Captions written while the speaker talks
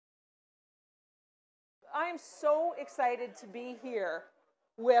I'm so excited to be here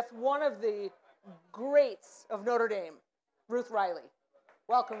with one of the greats of Notre Dame, Ruth Riley.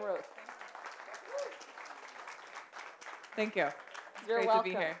 Welcome, Ruth. Thank you. It's You're great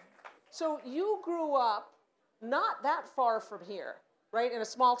welcome. to be here. So you grew up not that far from here, right? In a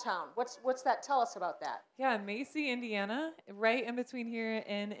small town. What's that? Tell us about that. Yeah, Macy, Indiana, right in between here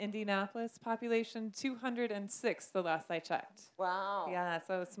in Indianapolis. Population 206, the last I checked. Wow. Yeah,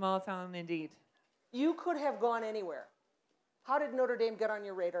 so small town indeed. You could have gone anywhere. How did Notre Dame get on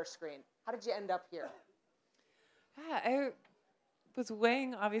your radar screen? How did you end up here? Yeah, I was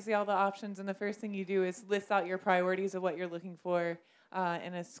weighing obviously all the options, and the first thing you do is list out your priorities of what you're looking for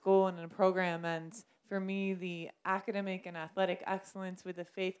in a school and in a program. And for me, the academic and athletic excellence with the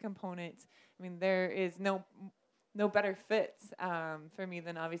faith component, I mean, there is no better fit for me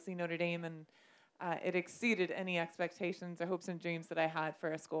than obviously Notre Dame, and it exceeded any expectations or hopes and dreams that I had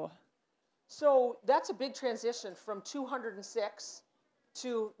for a school. So that's a big transition from 206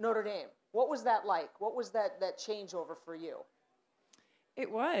 to Notre Dame. What was that like? What was that changeover for you?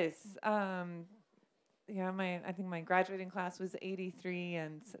 It was. I think my graduating class was 83,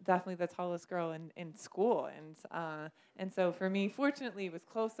 and definitely the tallest girl in school. And so for me, fortunately, it was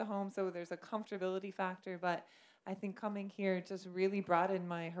close to home, so there's a comfortability factor. But I think coming here just really broadened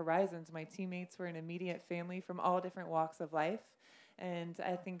my horizons. My teammates were an immediate family from all different walks of life. And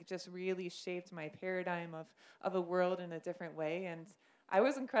I think just really shaped my paradigm of a world in a different way. And I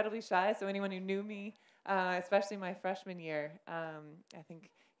was incredibly shy, so anyone who knew me, especially my freshman year, I think,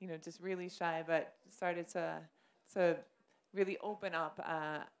 just really shy, but started to really open up.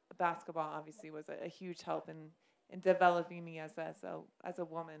 Basketball obviously was a huge help in developing me as a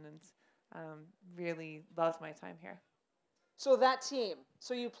woman, and really loved my time here. So that team,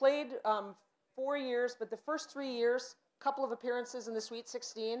 so you played 4 years, but the first 3 years, couple of appearances in the Sweet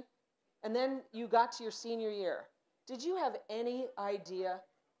 16, and then you got to your senior year. Did you have any idea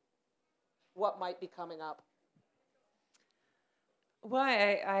what might be coming up? Well,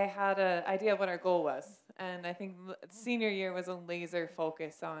 I had an idea of what our goal was, and I think senior year was a laser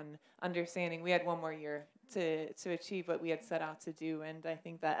focus on understanding we had one more year to achieve what we had set out to do, and I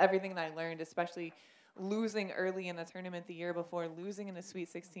think that everything that I learned, especially losing early in the tournament the year before, losing in the Sweet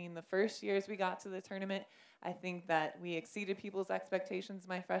 16, the first years we got to the tournament, I think that we exceeded people's expectations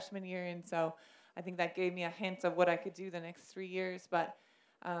my freshman year, and so I think that gave me a hint of what I could do the next 3 years, but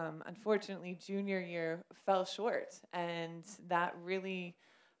unfortunately, junior year fell short, and that really,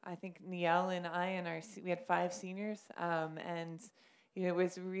 I think Niall and I we had 5 seniors, and it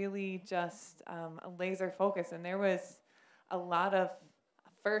was really just a laser focus, and there was a lot of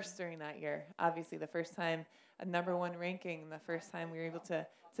firsts during that year. Obviously, the first time a #1 ranking, the first time we were able to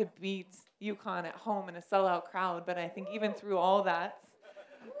beat UConn at home in a sellout crowd, but I think even through all that,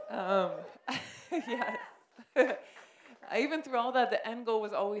 yes. Even through all that, the end goal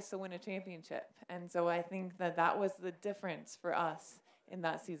was always to win a championship. And so I think that was the difference for us in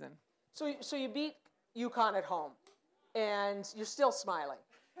that season. So you beat UConn at home, and you're still smiling.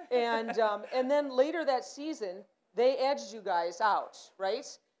 And then later that season, they edged you guys out, right?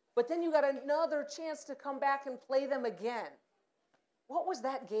 But then you got another chance to come back and play them again. What was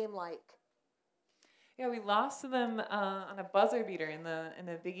that game like? Yeah, we lost to them on a buzzer beater in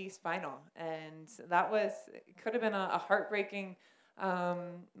the Big East final, and it could have been a heartbreaking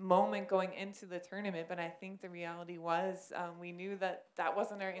moment going into the tournament. But I think the reality was we knew that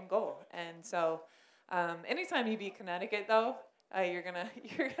wasn't our end goal, and so anytime you beat Connecticut, though, you're gonna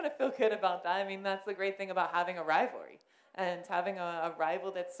feel good about that. I mean, that's the great thing about having a rivalry and having a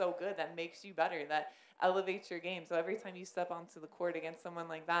rival that's so good that makes you better, that elevates your game. So every time you step onto the court against someone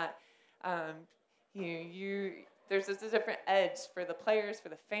like that. There's just a different edge for the players, for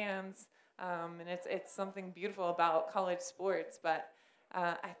the fans, and it's something beautiful about college sports. But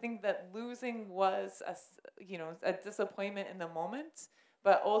I think that losing was a disappointment in the moment.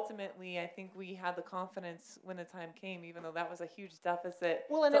 But ultimately, I think we had the confidence when the time came, even though that was a huge deficit.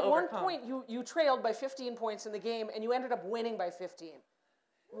 Well, and to at overcome. one point you trailed by 15 points in the game, and you ended up winning by 15.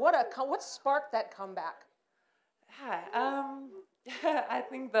 What sparked that comeback? Yeah, I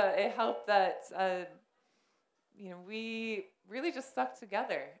think that it helped that we really just stuck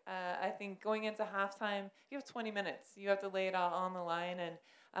together. I think going into halftime, you have 20 minutes. You have to lay it all on the line, and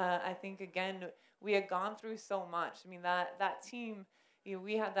I think again we had gone through so much. I mean that team,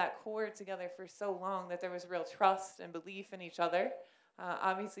 we had that core together for so long that there was real trust and belief in each other.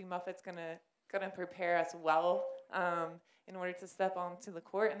 Obviously, Muffet's gonna prepare us well in order to step onto the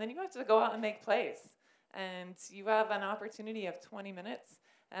court, and then you have to go out and make plays. And you have an opportunity of 20 minutes.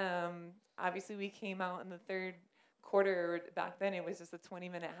 Obviously, we came out in the third quarter. Back then, it was just a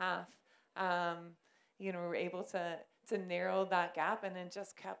 20-minute half. were able to narrow that gap and then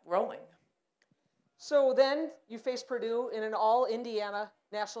just kept rolling. So then you faced Purdue in an all-Indiana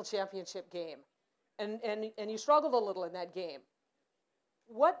national championship game, and you struggled a little in that game.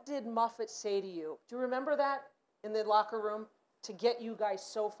 What did Muffet say to you? Do you remember that in the locker room to get you guys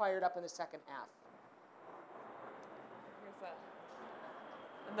so fired up in the second half?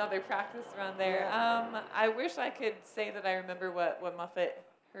 Here's another practice run there. Yeah. I wish I could say that I remember what Muffet,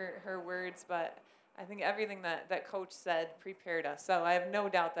 her words, but I think everything that Coach said prepared us. So I have no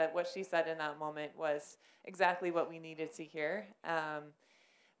doubt that what she said in that moment was exactly what we needed to hear.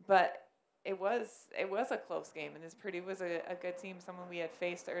 But it was a close game, and Purdue was a good team, someone we had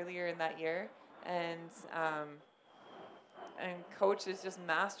faced earlier in that year, and Coach is just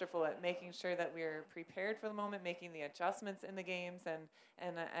masterful at making sure that we're prepared for the moment, making the adjustments in the games,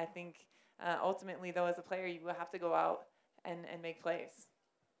 and I think ultimately, though, as a player, you will have to go out and make plays.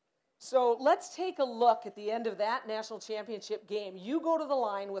 So let's take a look at the end of that national championship game. You go to the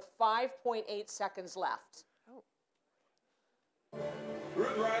line with 5.8 seconds left.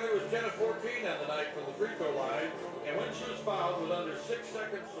 Ruth Riley was 10 of 14 on the night from the free throw line, and when she was fouled with under 6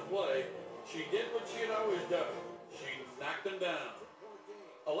 seconds to play, she did what she had always done. She knocked them down.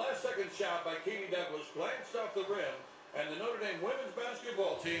 A last-second shot by Katie Douglas glanced off the rim, and the Notre Dame women's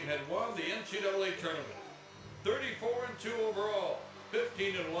basketball team had won the NCAA tournament. 34-2 overall,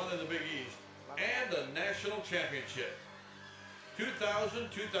 15-1 in the Big East, and a national championship.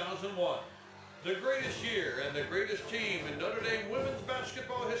 2000-2001. The greatest year and the greatest team in Notre Dame women's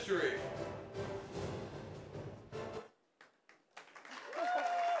basketball history.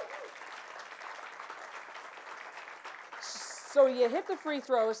 So you hit the free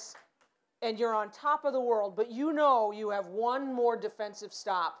throws, and you're on top of the world, but you know you have one more defensive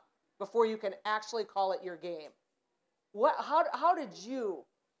stop before you can actually call it your game. How did you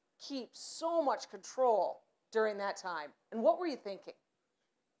keep so much control during that time? And what were you thinking?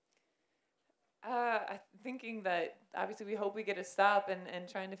 Thinking that obviously we hope we get a stop and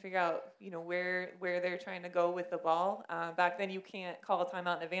trying to figure out, where they're trying to go with the ball. Back then you can't call a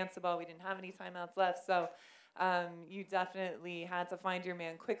timeout and advance the ball. We didn't have any timeouts left. So you definitely had to find your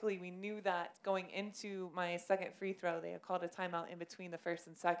man quickly. We knew that going into my second free throw, they had called a timeout in between the first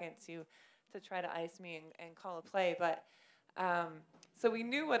and second to try to ice me and call a play. But so we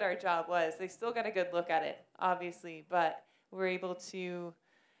knew what our job was. They still got a good look at it, obviously, but we were able to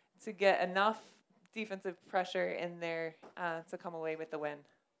get enough defensive pressure in there to come away with the win.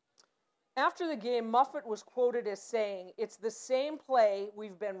 After the game, Muffet was quoted as saying, "It's the same play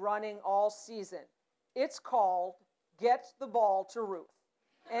we've been running all season. It's called get the ball to Ruth."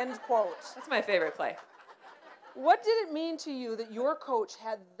 End quote. That's my favorite play. What did it mean to you that your coach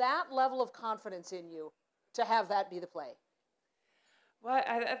had that level of confidence in you to have that be the play? Well,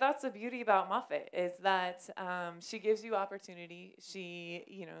 that's the beauty about Muffet is that she gives you opportunity. She,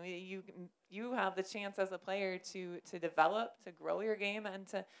 you have the chance as a player to develop, to grow your game, and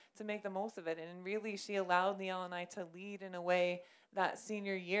to make the most of it. And really, she allowed Neil and I to lead in a way that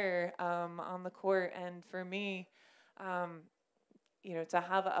senior year on the court. And for me, to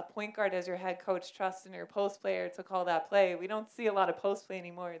have a point guard as your head coach trust in your post player to call that play, we don't see a lot of post play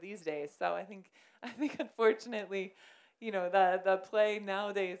anymore these days. So I think unfortunately, the play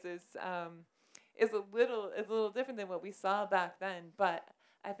nowadays is a little different than what we saw back then. But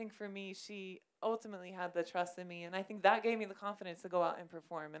I think for me, she ultimately had the trust in me, and I think that gave me the confidence to go out and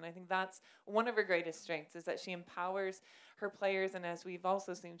perform. And I think that's one of her greatest strengths is that she empowers her players, and as we've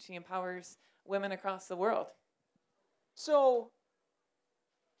also seen, she empowers women across the world. So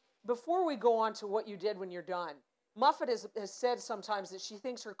before we go on to what you did when you're done, Muffet has said sometimes that she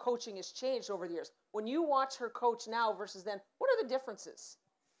thinks her coaching has changed over the years. When you watch her coach now versus then, what are the differences?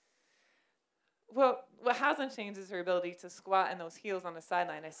 Well, what hasn't changed is her ability to squat in those heels on the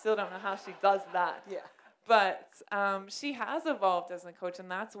sideline. I still don't know how she does that. Yeah. But she has evolved as a coach, and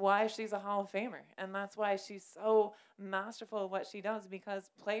that's why she's a Hall of Famer. And that's why she's so masterful at what she does, because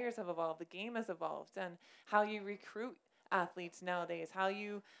players have evolved, the game has evolved, and how you recruit athletes nowadays, how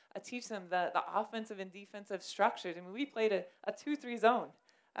you teach them the offensive and defensive structures. I mean, we played a 2-3 zone.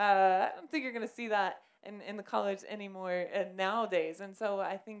 I don't think you're going to see that in the college anymore nowadays. And so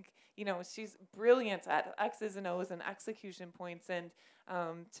I think, she's brilliant at X's and O's and execution points, and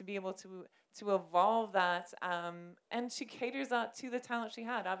to be able to evolve that. And she caters that to the talent she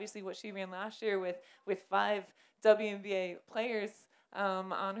had. Obviously, what she ran last year with 5 WNBA players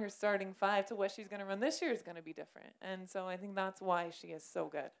on her starting 5 to what she's going to run this year is going to be different. And so I think that's why she is so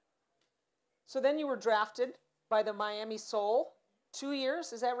good. So then you were drafted by the Miami Soul, 2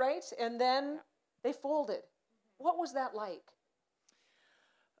 years, is that right? And then they folded. What was that like?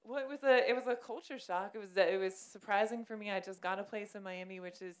 Well, it was a culture shock. It was surprising for me. I just got a place in Miami,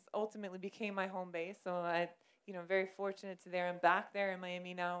 which is ultimately became my home base. So very fortunate to there. I'm back there in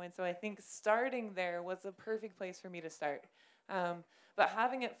Miami now, and so I think starting there was a perfect place for me to start. But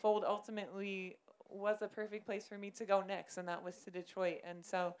having it fold ultimately was a perfect place for me to go next, and that was to Detroit. And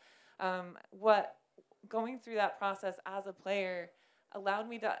so, what going through that process as a player allowed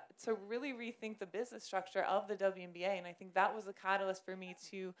me to really rethink the business structure of the WNBA. And I think that was a catalyst for me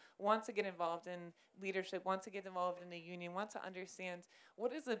to want to get involved in leadership, want to get involved in a union, want to understand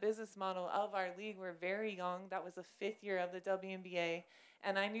what is the business model of our league. We're very young. That was the 5th year of the WNBA.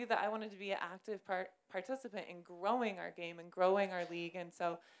 And I knew that I wanted to be an active participant in growing our game and growing our league. And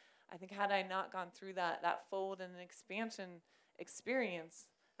so I think had I not gone through that fold and expansion experience,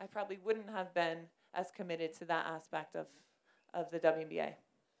 I probably wouldn't have been as committed to that aspect of the WNBA.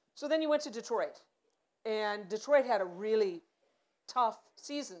 So then you went to Detroit, and Detroit had a really tough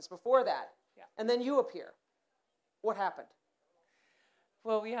seasons before that. Yeah. And then you appear. What happened?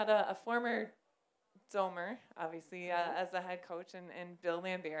 Well, we had a former Domer, obviously, as the head coach, and Bill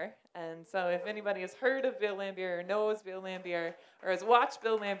Lambier. And so if anybody has heard of Bill Lambier or knows Bill Lambier or has watched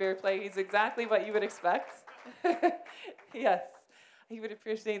Bill Lambier play, he's exactly what you would expect. Yes, he would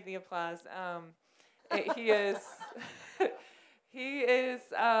appreciate the applause. He is... He's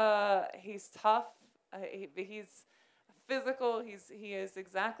tough. He's physical. He is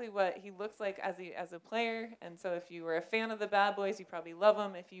exactly what he looks like as a player. And so if you were a fan of the Bad Boys, you probably love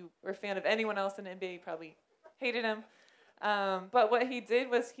him. If you were a fan of anyone else in the NBA, you probably hated him. But what he did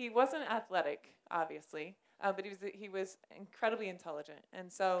was he wasn't athletic, obviously, but he was incredibly intelligent.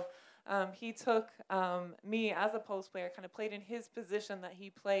 And so he took me as a post player, kind of played in his position that he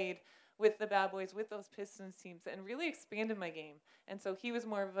played with the Bad Boys, with those Pistons teams, and really expanded my game. And so he was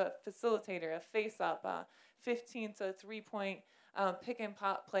more of a facilitator, a face-up, 15 to 3-point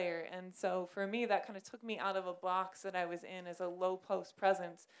pick-and-pop player. And so for me, that kind of took me out of a box that I was in as a low-post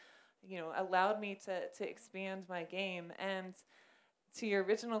presence, allowed me to expand my game. And to your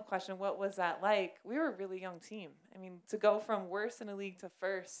original question, what was that like? We were a really young team. I mean, to go from worst in the league to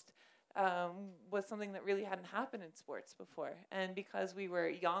first was something that really hadn't happened in sports before. And because we were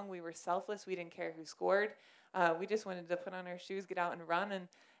young, we were selfless, we didn't care who scored. We just wanted to put on our shoes, get out and run,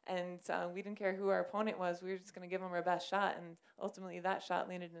 and we didn't care who our opponent was. We were just going to give them our best shot, and ultimately that shot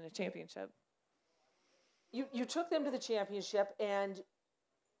landed in a championship. You took them to the championship, and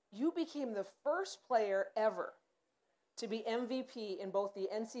you became the first player ever to be MVP in both the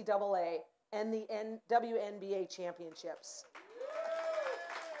NCAA and the WNBA championships.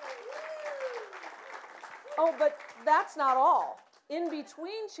 Oh, but that's not all. In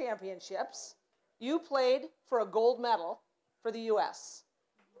between championships, you played for a gold medal for the U.S.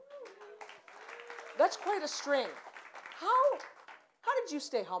 That's quite a string. How did you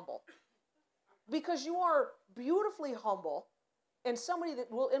stay humble? Because you are beautifully humble, and somebody that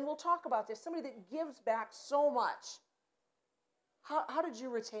we'll talk about this, somebody that gives back so much. How did you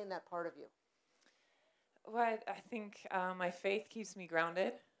retain that part of you? Well, I think my faith keeps me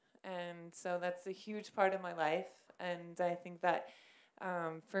grounded. And so that's a huge part of my life. And I think that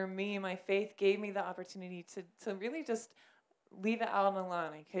for me, my faith gave me the opportunity to really just leave it out on the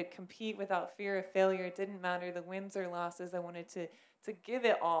line. I could compete without fear of failure. It didn't matter the wins or losses. I wanted to give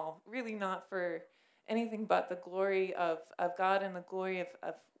it all, really not for anything but the glory of God and the glory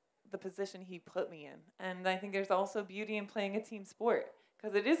of the position he put me in. And I think there's also beauty in playing a team sport,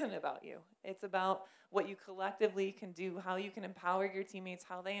 because it isn't about you. It's about what you collectively can do, how you can empower your teammates,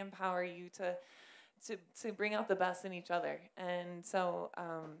 how they empower you to bring out the best in each other. And so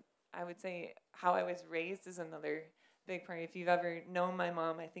I would say how I was raised is another big part. If you've ever known my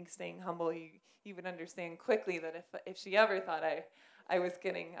mom, I think staying humble, you would understand quickly that if she ever thought I was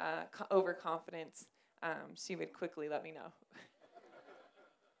getting overconfident, she would quickly let me know.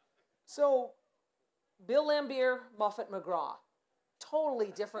 So Bill Lambier, Muffet McGraw,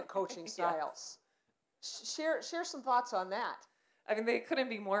 totally different coaching styles. Share some thoughts on that. I mean, they couldn't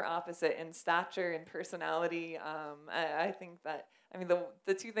be more opposite in stature and personality. I think that,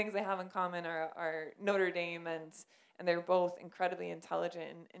 the two things they have in common are Notre Dame, and they're both incredibly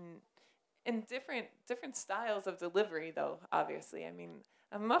intelligent in different styles of delivery, though, obviously. I mean,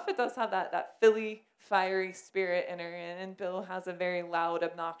 Muffet does have that Philly, fiery spirit in her, and Bill has a very loud,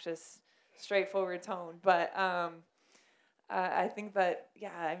 obnoxious, straightforward tone. But I think that,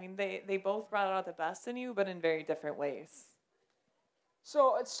 they both brought out the best in you, but in very different ways.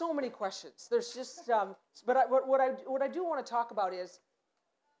 So it's so many questions. There's just, but what I do want to talk about is,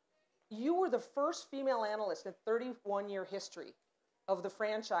 you were the first female analyst in 31-year history of the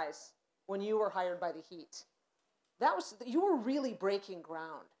franchise when you were hired by the Heat. You were really breaking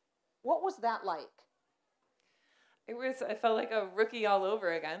ground. What was that like? I felt like a rookie all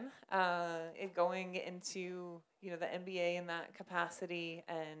over again, going into, the MBA in that capacity,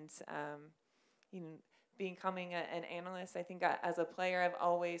 and, you know, becoming an analyst. I think as a player, I've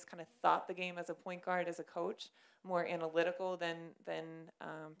always kind of thought the game as a point guard, as a coach, more analytical than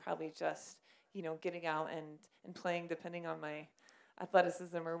probably just, getting out and playing depending on my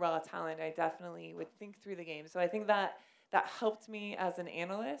athleticism or raw talent. I definitely would think through the game. So I think that helped me as an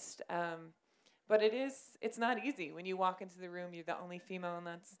analyst. But it's not easy when you walk into the room. You're the only female, and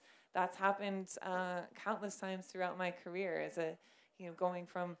that's happened countless times throughout my career as going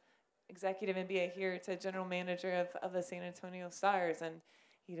from executive MBA here to general manager of the San Antonio Stars, and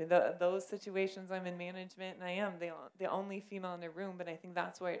those situations. I'm in management, and I am the only female in the room. But I think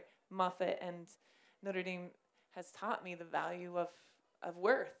that's what Muffet and Notre Dame has taught me, the value of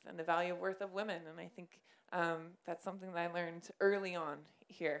worth and the value of worth of women, and I think that's something that I learned early on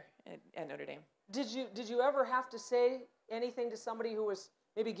here at Notre Dame. Did you ever have to say anything to somebody who was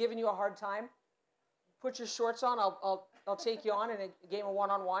maybe giving you a hard time? Put your shorts on. I'll take you on in a game of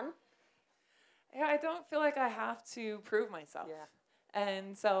one-on-one. Yeah, I don't feel like I have to prove myself. Yeah.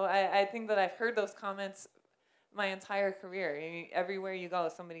 And so I think that I've heard those comments my entire career. I mean, everywhere you go,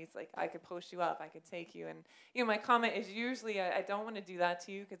 somebody's like, I could post you up, I could take you. And my comment is usually, I don't want to do that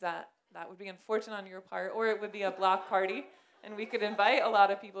to you, because that would be unfortunate on your part, or it would be a block party. And we could invite a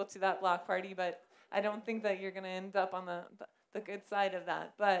lot of people to that block party, but I don't think that you're going to end up on the good side of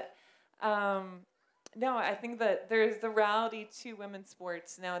that. But no, I think that there's the reality to women's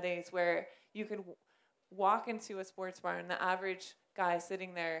sports nowadays where you could walk into a sports bar and the average guy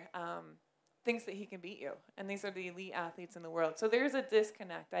sitting there thinks that he can beat you. And these are the elite athletes in the world. So there's a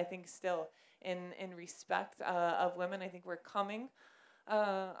disconnect, I think, still in respect of women. I think we're coming.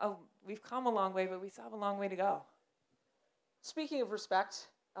 We've come a long way, but we still have a long way to go. Speaking of respect,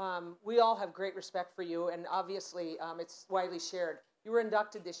 we all have great respect for you, and obviously it's widely shared. You were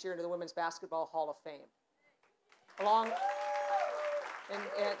inducted this year into the Women's Basketball Hall of Fame. And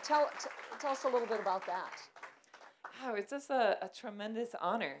tell us a little bit about that. Oh, it's just a tremendous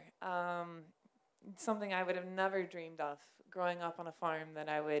honor. Something I would have never dreamed of growing up on a farm, that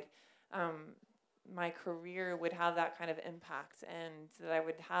I would, my career would have that kind of impact, and that I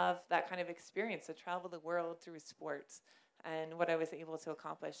would have that kind of experience to travel the world through sports, and what I was able to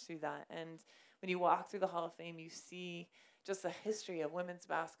accomplish through that. And when you walk through the Hall of Fame, you see just the history of women's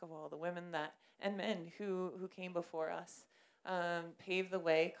basketball, the women and men who came before us, paved the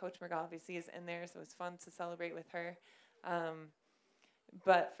way. Coach Merck obviously is in there, so it was fun to celebrate with her.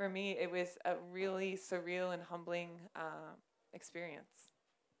 But for me, it was a really surreal and humbling experience.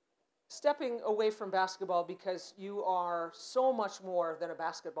 Stepping away from basketball, because you are so much more than a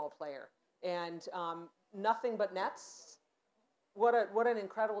basketball player, and Nothing But Nets. What an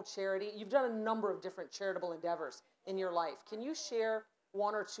incredible charity. You've done a number of different charitable endeavors in your life. Can you share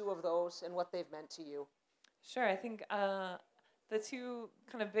one or two of those and what they've meant to you? Sure. I think the two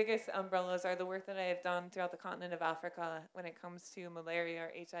kind of biggest umbrellas are the work that I have done throughout the continent of Africa when it comes to malaria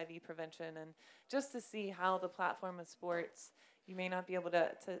or HIV prevention, and just to see how the platform of sports, you may not be able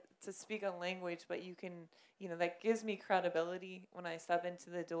to speak a language, but you can, that gives me credibility when I step into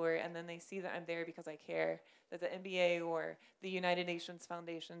the door, and then they see that I'm there because I care, that the MBA or the United Nations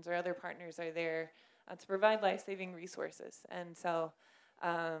Foundations or other partners are there to provide life-saving resources. And so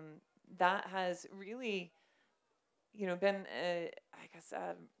that has really, been,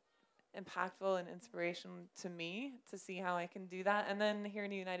 impactful and inspiration to me to see how I can do that. And then here in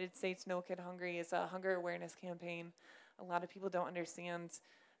the United States, No Kid Hungry is a hunger awareness campaign. A lot of people don't understand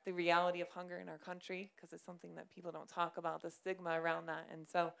the reality of hunger in our country, because it's something that people don't talk about, the stigma around that. And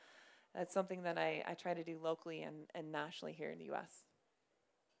so that's something that I try to do locally and nationally here in the U.S.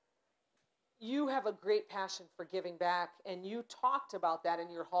 You have a great passion for giving back, and you talked about that in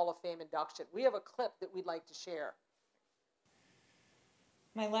your Hall of Fame induction. We have a clip that we'd like to share.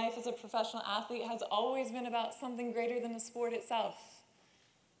 My life as a professional athlete has always been about something greater than the sport itself.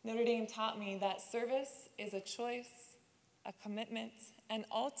 Notre Dame taught me that service is a choice, a commitment, and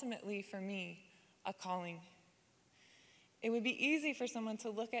ultimately, for me, a calling. It would be easy for someone to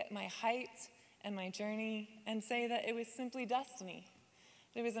look at my height and my journey and say that it was simply destiny.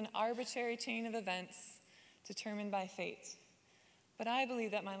 There was an arbitrary chain of events determined by fate. But I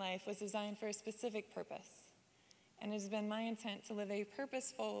believe that my life was designed for a specific purpose, and it has been my intent to live a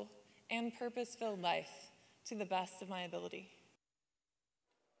purposeful and purpose-filled life to the best of my ability.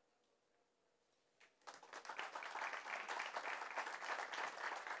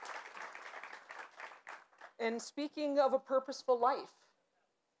 And speaking of a purposeful life,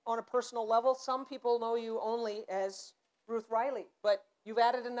 on a personal level, some people know you only as Ruth Riley, but You've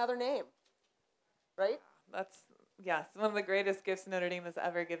added another name, right? That's, yes, one of the greatest gifts Notre Dame has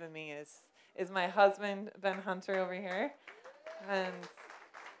ever given me is my husband, Ben Hunter, over here. And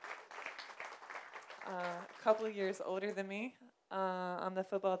a couple of years older than me on the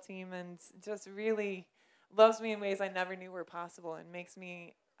football team, and just really loves me in ways I never knew were possible, and makes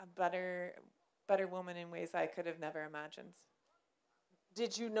me a better woman in ways I could have never imagined.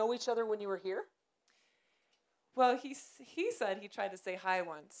 Did you know each other when you were here? Well, he said he tried to say hi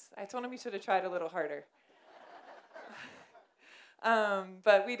once. I told him he should have tried a little harder.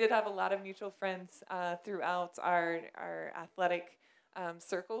 But we did have a lot of mutual friends throughout our athletic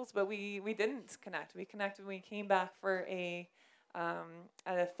circles, but we didn't connect. We connected when we came back for a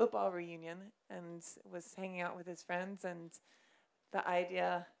football reunion and was hanging out with his friends, and the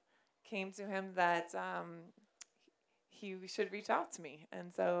idea came to him that he should reach out to me.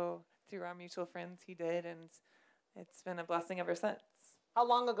 And so through our mutual friends, he did, and it's been a blessing ever since. How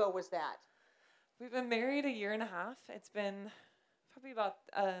long ago was that? We've been married 1.5 years. It's been probably about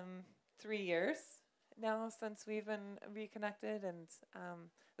 3 years now since we've been reconnected, and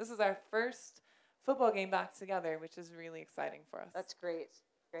this is our first football game back together, which is really exciting for us. That's great.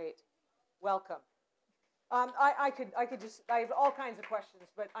 Great. Welcome. I have all kinds of questions,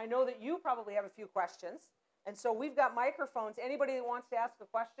 but I know that you probably have a few questions, and so we've got microphones. Anybody that wants to ask a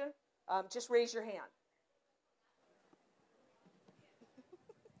question, just raise your hand.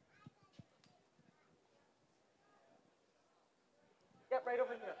 Yep, right over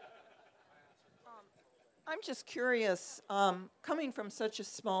here. I'm just curious, coming from such a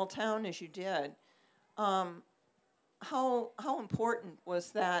small town as you did, how important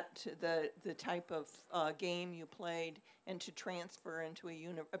was that to the type of game you played, and to transfer into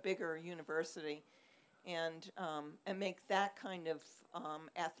a bigger university, and make that kind of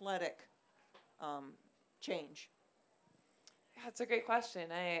athletic change? That's a great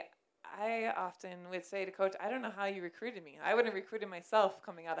question. I often would say to Coach, I don't know how you recruited me. I wouldn't have recruited myself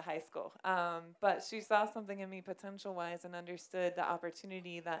coming out of high school. But she saw something in me potential-wise and understood the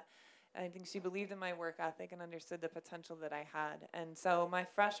opportunity that I think she believed in my work ethic and understood the potential that I had. And so my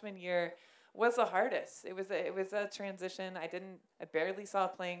freshman year was the hardest. It was a transition. I barely saw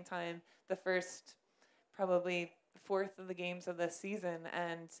playing time the first probably fourth of the games of the season,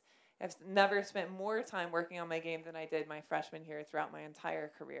 and I've never spent more time working on my game than I did my freshman year throughout my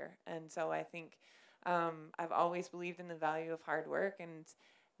entire career. And so I think I've always believed in the value of hard work, and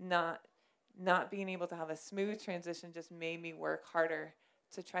not being able to have a smooth transition just made me work harder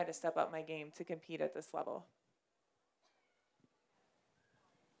to try to step up my game to compete at this level.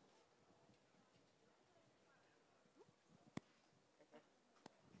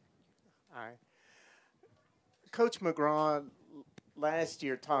 Hi. Coach McGraw last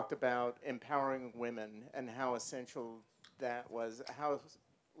year talked about empowering women and how essential that was, how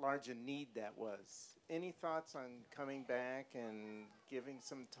large a need that was. Any thoughts on coming back and giving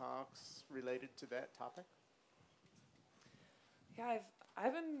some talks related to that topic? Yeah,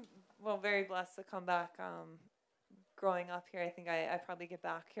 I've been very blessed to come back. Growing up here, I think I probably get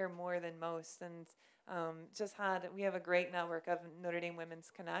back here more than most, and we have a great network of Notre Dame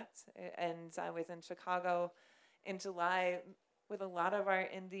Women's Connect, and I was in Chicago in July with a lot of our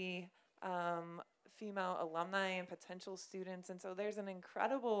indie female alumni and potential students. And so there's an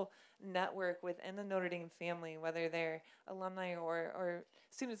incredible network within the Notre Dame family, whether they're alumni or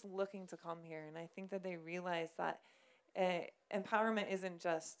students looking to come here. And I think that they realize that empowerment isn't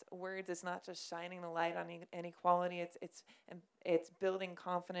just words. It's not just shining the light on inequality. It's building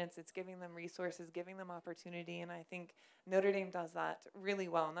confidence. It's giving them resources, giving them opportunity. And I think Notre Dame does that really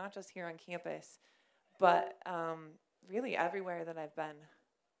well, not just here on campus, but really everywhere that I've been.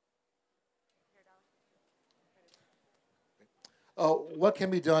 What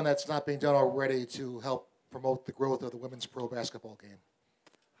can be done that's not being done already to help promote the growth of the women's pro basketball game?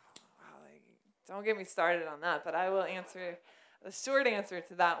 Don't get me started on that, but I will answer the short answer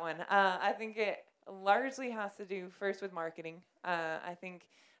to that one. I think it largely has to do first with marketing. I think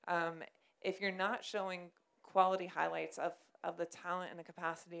if you're not showing quality highlights of the talent and the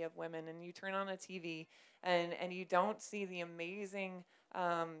capacity of women, and you turn on a TV and you don't see the amazing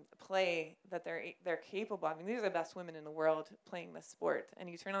play that they're capable of. I mean, these are the best women in the world playing this sport, and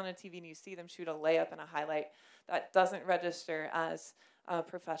you turn on a TV and you see them shoot a layup and a highlight that doesn't register as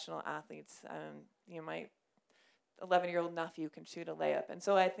professional athletes. My 11-year-old nephew can shoot a layup, and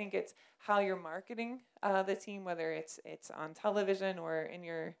so I think it's how you're marketing the team, whether it's on television or in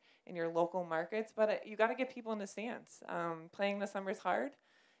your local markets. But you got to get people in the stands. Playing this summer is hard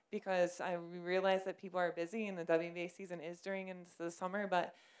because we realize that people are busy, and the WNBA season is during the summer.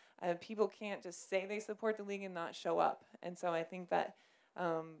 But people can't just say they support the league and not show up. And so I think that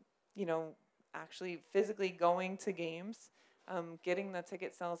you know, actually physically going to games, getting the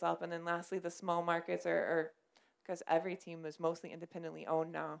ticket sales up, and then lastly, the small markets are because every team is mostly independently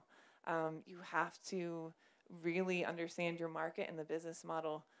owned now. You have to really understand your market and the business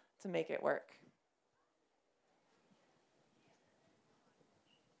model to make it work.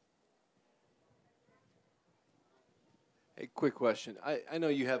 Hey, quick question. I know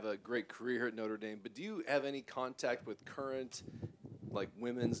you have a great career here at Notre Dame, but do you have any contact with current, like,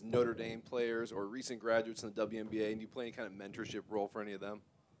 women's Notre Dame players or recent graduates in the WNBA, and do you play any kind of mentorship role for any of them?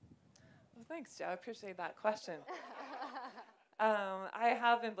 Well, thanks, Joe. I appreciate that question. I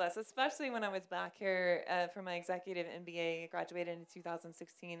have been blessed, especially when I was back here for my executive MBA. I graduated in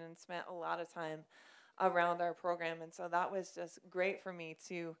 2016 and spent a lot of time around our program. And so that was just great for me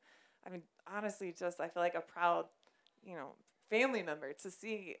to, I mean, honestly, just I feel like a proud, you know, family member to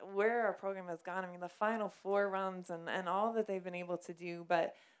see where our program has gone. I mean, the Final Four runs and all that they've been able to do.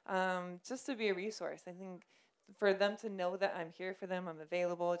 But just to be a resource, I think for them to know that I'm here for them, I'm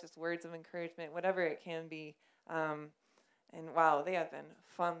available, just words of encouragement, whatever it can be. And wow, they have been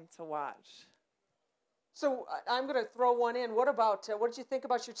fun to watch. So I'm going to throw one in. What about, what did you think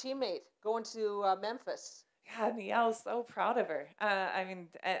about your teammate going to Memphis? Yeah, Nielle's so proud of her. I mean,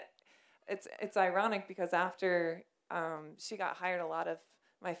 it's ironic because after she got hired, a lot of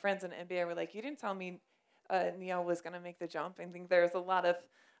my friends in the NBA were like, you didn't tell me Nielle was going to make the jump. I think there's a lot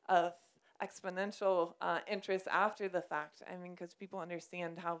of exponential interest after the fact. I mean, because people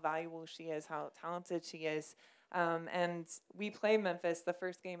understand how valuable she is, how talented she is. And we play Memphis. The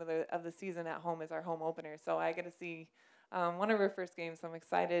first game of the season at home is our home opener. So I get to see one of her first games. So I'm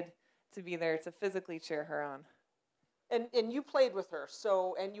excited to be there to physically cheer her on. And you played with her,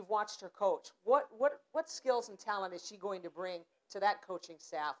 so, and you've watched her coach. What skills and talent is she going to bring to that coaching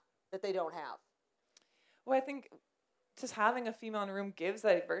staff that they don't have? Well, I think just having a female in the room gives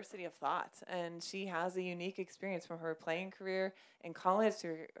a diversity of thought, and she has a unique experience from her playing career in college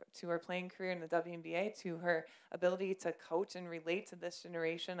to her playing career in the WNBA to her ability to coach and relate to this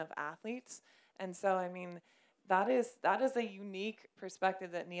generation of athletes. And so, I mean, that is a unique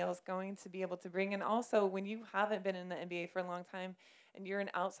perspective that Nielle's going to be able to bring. And also, when you haven't been in the NBA for a long time and you're an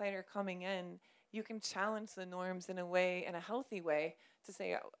outsider coming in, you can challenge the norms in a healthy way, to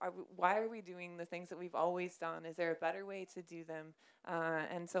say, why are we doing the things that we've always done? Is there a better way to do them?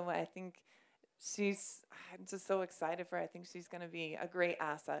 And so I think I'm just so excited for her. I think she's going to be a great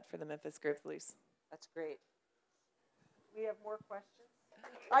asset for the Memphis Grizzlies. That's great. We have more questions?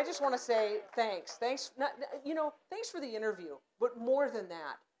 I just want to say thanks. Thanks for the interview, but more than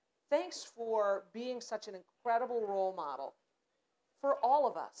that, thanks for being such an incredible role model for all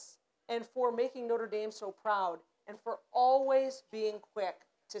of us and for making Notre Dame so proud and for always being quick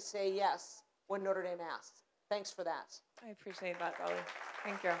to say yes when Notre Dame asks. Thanks for that. I appreciate that, Dolly.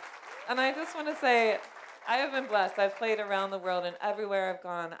 Thank you. And I just want to say, I have been blessed. I've played around the world, and everywhere I've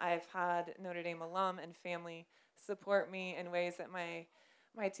gone, I've had Notre Dame alum and family support me in ways that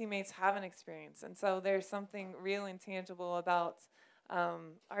my teammates haven't experienced. And so there's something real and tangible about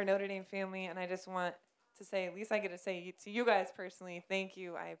our Notre Dame family, and I just want to say, at least I get to say to you guys personally, thank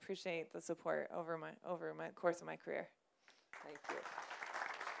you. I appreciate the support over my course of my career. Thank you.